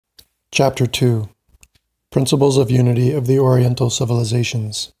Chapter 2 Principles of Unity of the Oriental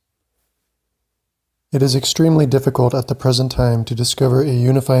Civilizations. It is extremely difficult at the present time to discover a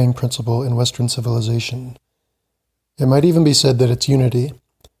unifying principle in Western civilization. It might even be said that its unity,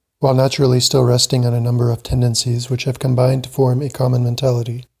 while naturally still resting on a number of tendencies which have combined to form a common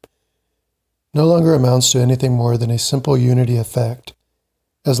mentality, no longer amounts to anything more than a simple unity of fact,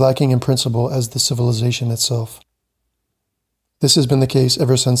 as lacking in principle as the civilization itself. This has been the case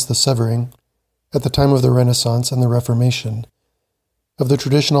ever since the severing, at the time of the Renaissance and the Reformation, of the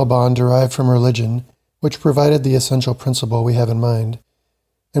traditional bond derived from religion which provided the essential principle we have in mind,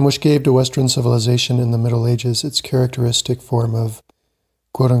 and which gave to Western civilization in the Middle Ages its characteristic form of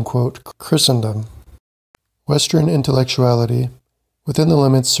quote-unquote Christendom. Western intellectuality, within the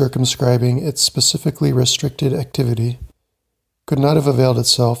limits circumscribing its specifically restricted activity, could not have availed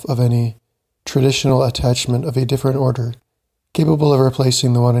itself of any traditional attachment of a different order capable of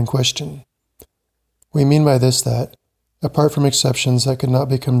replacing the one in question. We mean by this that, apart from exceptions that could not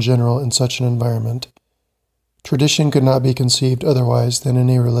become general in such an environment, tradition could not be conceived otherwise than in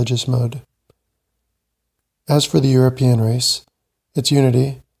a religious mode. As for the European race, its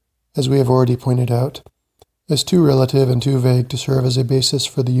unity, as we have already pointed out, is too relative and too vague to serve as a basis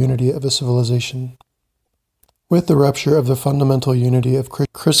for the unity of a civilization. With the rupture of the fundamental unity of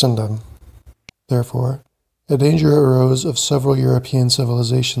Christendom, therefore, a danger arose of several European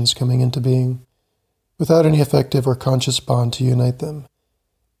civilizations coming into being, without any effective or conscious bond to unite them,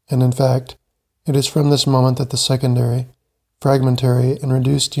 and in fact, it is from this moment that the secondary, fragmentary, and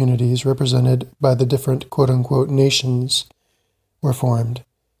reduced unities represented by the different quote-unquote nations were formed,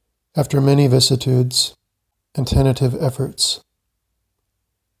 after many vicissitudes and tentative efforts.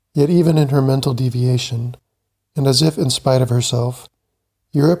 Yet even in her mental deviation, and as if in spite of herself,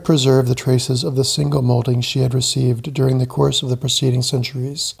 Europe preserved the traces of the single molding she had received during the course of the preceding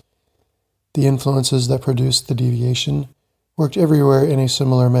centuries. The influences that produced the deviation worked everywhere in a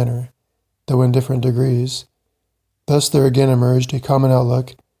similar manner, though in different degrees. Thus there again emerged a common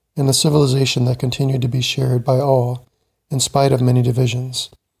outlook and a civilization that continued to be shared by all, in spite of many divisions.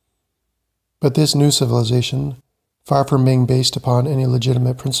 But this new civilization, far from being based upon any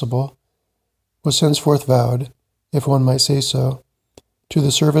legitimate principle, was henceforth vowed, if one might say so, to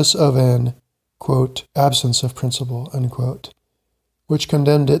the service of an, quote, absence of principle, unquote, which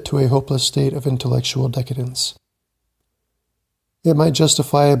condemned it to a hopeless state of intellectual decadence. It might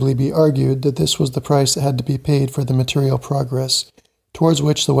justifiably be argued that this was the price that had to be paid for the material progress towards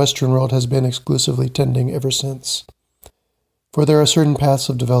which the Western world has been exclusively tending ever since. For there are certain paths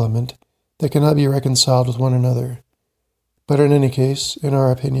of development that cannot be reconciled with one another. But in any case, in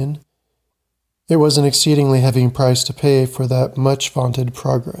our opinion, it was an exceedingly heavy price to pay for that much-vaunted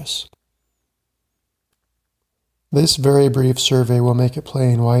progress. This very brief survey will make it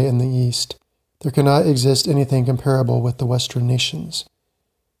plain why in the East there cannot exist anything comparable with the Western nations.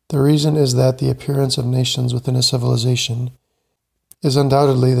 The reason is that the appearance of nations within a civilization is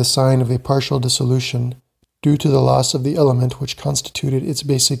undoubtedly the sign of a partial dissolution due to the loss of the element which constituted its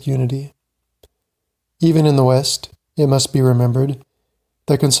basic unity. Even in the West, it must be remembered,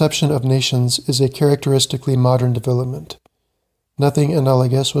 the conception of nations is a characteristically modern development. Nothing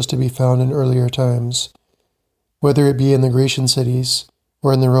analogous was to be found in earlier times, whether it be in the Grecian cities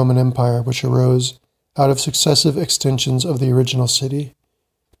or in the Roman Empire, which arose out of successive extensions of the original city,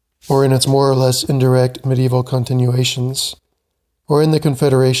 or in its more or less indirect medieval continuations, or in the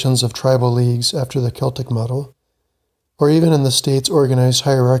confederations of tribal leagues after the Celtic model, or even in the states organized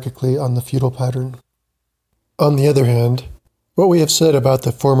hierarchically on the feudal pattern. On the other hand, what we have said about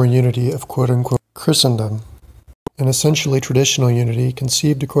the former unity of quote-unquote Christendom, an essentially traditional unity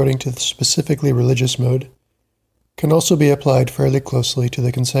conceived according to the specifically religious mode, can also be applied fairly closely to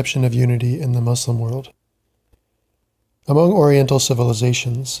the conception of unity in the Muslim world. Among Oriental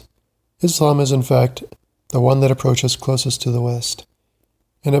civilizations, Islam is in fact the one that approaches closest to the West,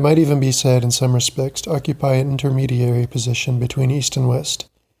 and it might even be said in some respects to occupy an intermediary position between East and West,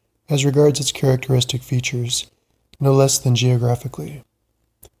 as regards its characteristic features, no less than geographically.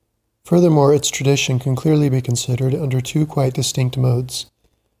 Furthermore, its tradition can clearly be considered under two quite distinct modes,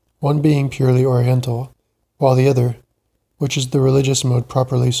 one being purely Oriental, while the other, which is the religious mode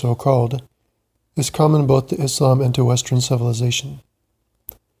properly so called, is common both to Islam and to Western civilization.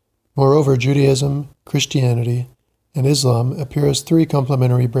 Moreover, Judaism, Christianity, and Islam appear as three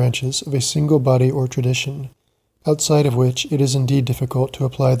complementary branches of a single body or tradition, outside of which it is indeed difficult to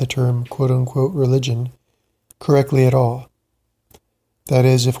apply the term quote-unquote religion correctly at all. That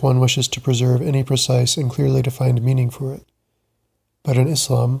is, if one wishes to preserve any precise and clearly defined meaning for it. But in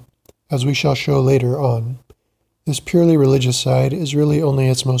Islam, as we shall show later on, This purely religious side is really only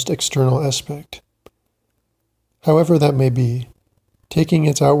its most external aspect. However that may be, taking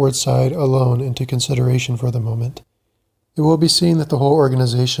its outward side alone into consideration for the moment, it will be seen that the whole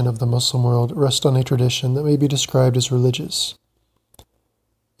organization of the Muslim world rests on a tradition that may be described as religious.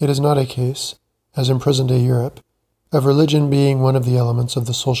 It is not a case, as in present-day Europe, of religion being one of the elements of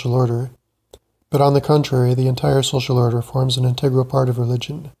the social order, but on the contrary, the entire social order forms an integral part of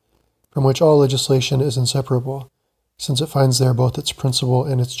religion, from which all legislation is inseparable, since it finds there both its principle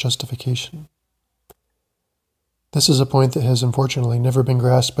and its justification. This is a point that has unfortunately never been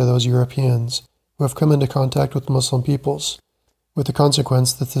grasped by those Europeans who have come into contact with Muslim peoples, with the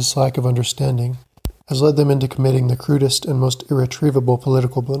consequence that this lack of understanding has led them into committing the crudest and most irretrievable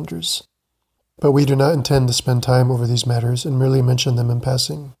political blunders. But we do not intend to spend time over these matters and merely mention them in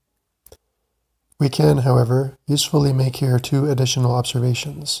passing. We can, however, usefully make here two additional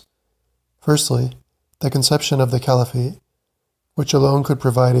observations. Firstly, the conception of the caliphate, which alone could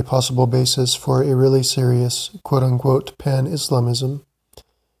provide a possible basis for a really serious quote-unquote pan-Islamism,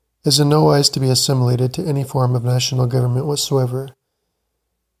 is in no wise to be assimilated to any form of national government whatsoever,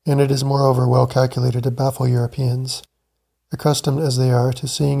 and it is moreover well calculated to baffle Europeans, accustomed as they are to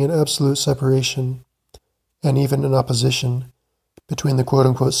seeing an absolute separation, and even an opposition, between the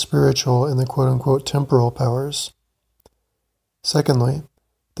quote-unquote spiritual and the quote-unquote temporal powers. Secondly,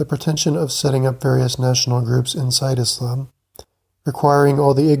 the pretension of setting up various national groups inside Islam, requiring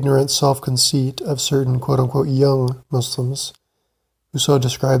all the ignorant self-conceit of certain quote-unquote young Muslims, who so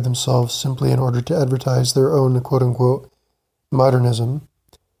describe themselves simply in order to advertise their own quote-unquote modernism,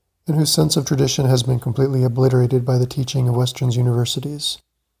 and whose sense of tradition has been completely obliterated by the teaching of Western universities.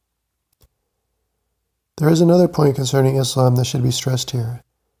 There is another point concerning Islam that should be stressed here,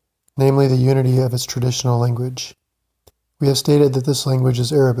 namely the unity of its traditional language. We have stated that this language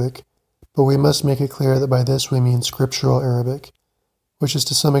is Arabic, but we must make it clear that by this we mean scriptural Arabic, which is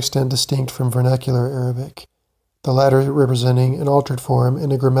to some extent distinct from vernacular Arabic, the latter representing an altered form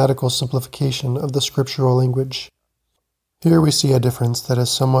and a grammatical simplification of the scriptural language. Here we see a difference that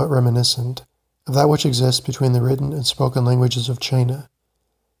is somewhat reminiscent of that which exists between the written and spoken languages of China.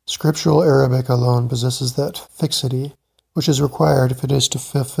 Scriptural Arabic alone possesses that fixity which is required if it is to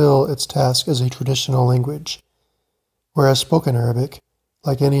fulfill its task as a traditional language, whereas spoken Arabic,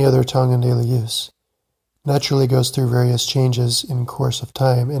 like any other tongue in daily use, naturally goes through various changes in course of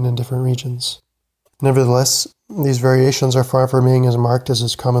time and in different regions. Nevertheless, these variations are far from being as marked as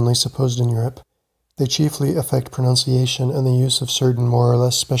is commonly supposed in Europe. They chiefly affect pronunciation and the use of certain more or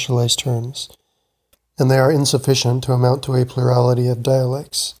less specialized terms, and they are insufficient to amount to a plurality of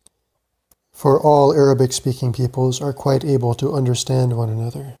dialects, for all Arabic-speaking peoples are quite able to understand one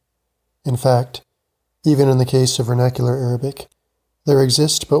another. In fact, even in the case of vernacular Arabic, there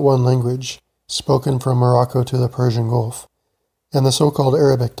exists but one language, spoken from Morocco to the Persian Gulf, and the so-called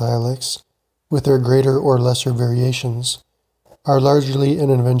Arabic dialects, with their greater or lesser variations, are largely an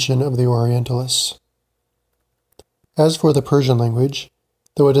invention of the Orientalists. As for the Persian language,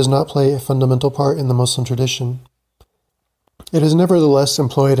 though it does not play a fundamental part in the Muslim tradition, it is nevertheless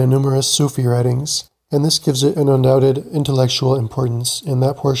employed in numerous Sufi writings, and this gives it an undoubted intellectual importance in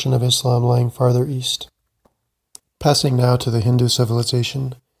that portion of Islam lying farther east. Passing now to the Hindu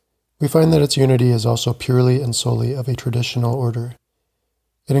civilization, we find that its unity is also purely and solely of a traditional order.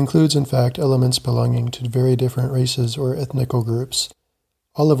 It includes, in fact, elements belonging to very different races or ethnical groups,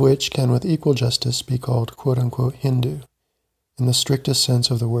 all of which can with equal justice be called quote-unquote Hindu, in the strictest sense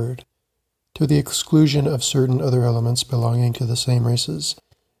of the word, to the exclusion of certain other elements belonging to the same races,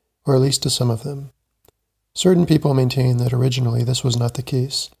 or at least to some of them. Certain people maintain that originally this was not the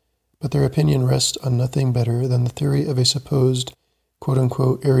case, but their opinion rests on nothing better than the theory of a supposed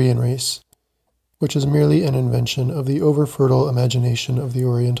quote-unquote Aryan race, which is merely an invention of the over-fertile imagination of the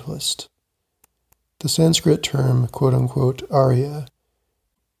Orientalist. The Sanskrit term quote-unquote Arya,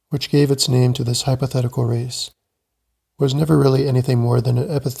 which gave its name to this hypothetical race, was never really anything more than an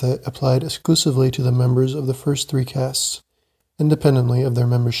epithet applied exclusively to the members of the first three castes, independently of their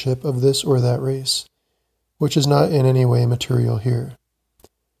membership of this or that race, which is not in any way material here.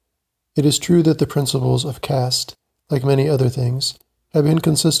 It is true that the principles of caste, like many other things, have been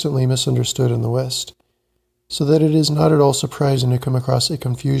consistently misunderstood in the West, so that it is not at all surprising to come across a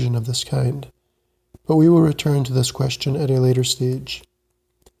confusion of this kind, but we will return to this question at a later stage.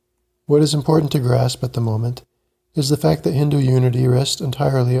 What is important to grasp at the moment is the fact that Hindu unity rests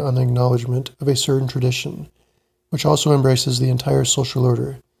entirely on the acknowledgement of a certain tradition, which also embraces the entire social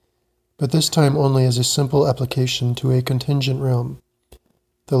order, but this time only as a simple application to a contingent realm.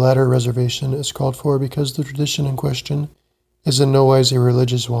 The latter reservation is called for because the tradition in question is in no wise a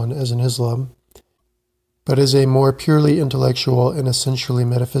religious one as in Islam, but is a more purely intellectual and essentially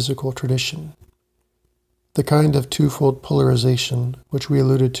metaphysical tradition. The kind of twofold polarization which we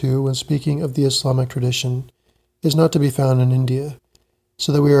alluded to when speaking of the Islamic tradition is not to be found in India,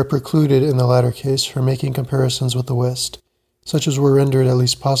 so that we are precluded in the latter case from making comparisons with the West, such as were rendered at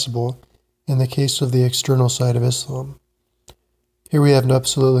least possible in the case of the external side of Islam. Here we have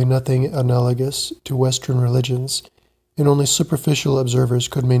absolutely nothing analogous to Western religions, and only superficial observers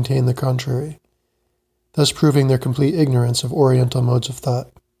could maintain the contrary, thus proving their complete ignorance of Oriental modes of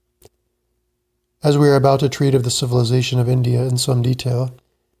thought. As we are about to treat of the civilization of India in some detail,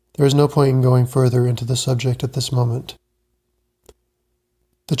 there is no point in going further into the subject at this moment.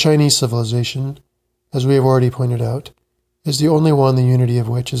 The Chinese civilization, as we have already pointed out, is the only one the unity of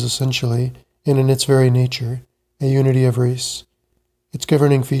which is essentially, and in its very nature, a unity of race. Its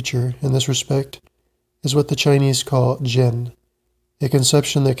governing feature, in this respect, is what the Chinese call Zhen, a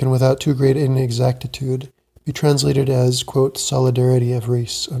conception that can without too great inexactitude be translated as, quote, solidarity of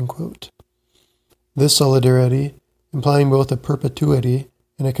race, unquote. This solidarity, implying both a perpetuity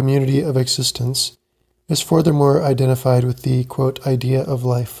and a community of existence, is furthermore identified with the, quote, idea of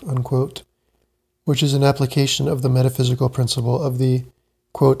life, unquote, which is an application of the metaphysical principle of the,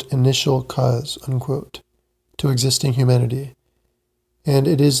 quote, initial cause, unquote, to existing humanity, and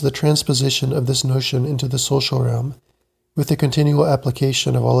it is the transposition of this notion into the social realm, with the continual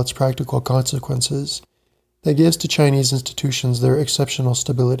application of all its practical consequences, that gives to Chinese institutions their exceptional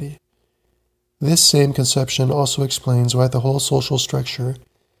stability. This same conception also explains why the whole social structure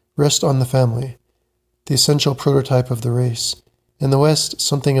rests on the family, the essential prototype of the race. In the West,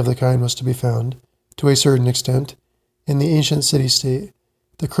 something of the kind was to be found, to a certain extent, in the ancient city-state,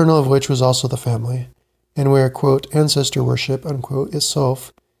 the kernel of which was also the family, and where, quote, ancestor worship, unquote,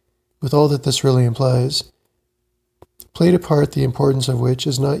 itself, with all that this really implies, played a part the importance of which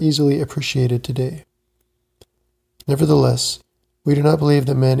is not easily appreciated today. Nevertheless, we do not believe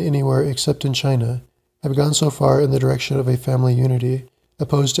that men anywhere except in China have gone so far in the direction of a family unity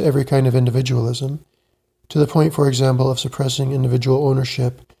opposed to every kind of individualism, to the point, for example, of suppressing individual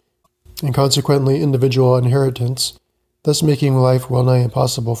ownership and consequently individual inheritance, thus making life well nigh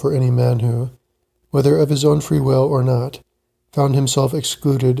impossible for any man who, whether of his own free will or not, found himself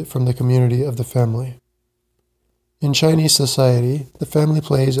excluded from the community of the family. In Chinese society, the family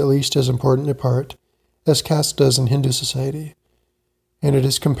plays at least as important a part as caste does in Hindu society, and it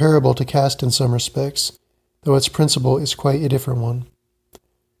is comparable to caste in some respects, though its principle is quite a different one.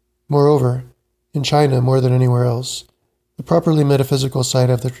 Moreover, in China more than anywhere else, the properly metaphysical side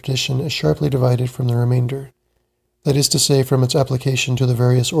of the tradition is sharply divided from the remainder, that is to say, from its application to the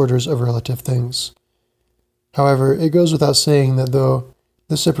various orders of relative things. However, it goes without saying that though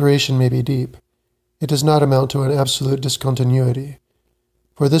this separation may be deep, it does not amount to an absolute discontinuity,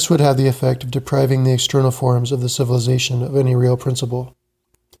 for this would have the effect of depriving the external forms of the civilization of any real principle.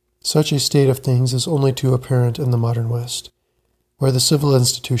 Such a state of things is only too apparent in the modern West, where the civil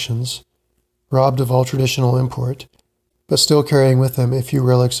institutions, robbed of all traditional import, but still carrying with them a few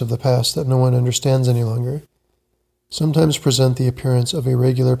relics of the past that no one understands any longer, sometimes present the appearance of a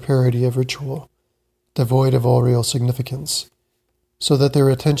regular parody of ritual, devoid of all real significance, so that their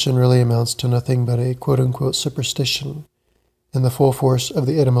attention really amounts to nothing but a quote-unquote superstition in the full force of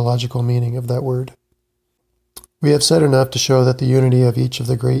the etymological meaning of that word. We have said enough to show that the unity of each of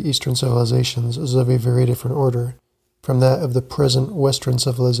the great Eastern civilizations is of a very different order from that of the present Western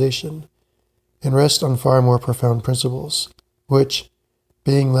civilization, and rests on far more profound principles, which,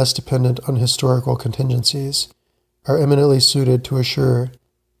 being less dependent on historical contingencies, are eminently suited to assure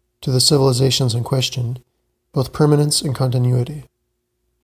to the civilizations in question both permanence and continuity.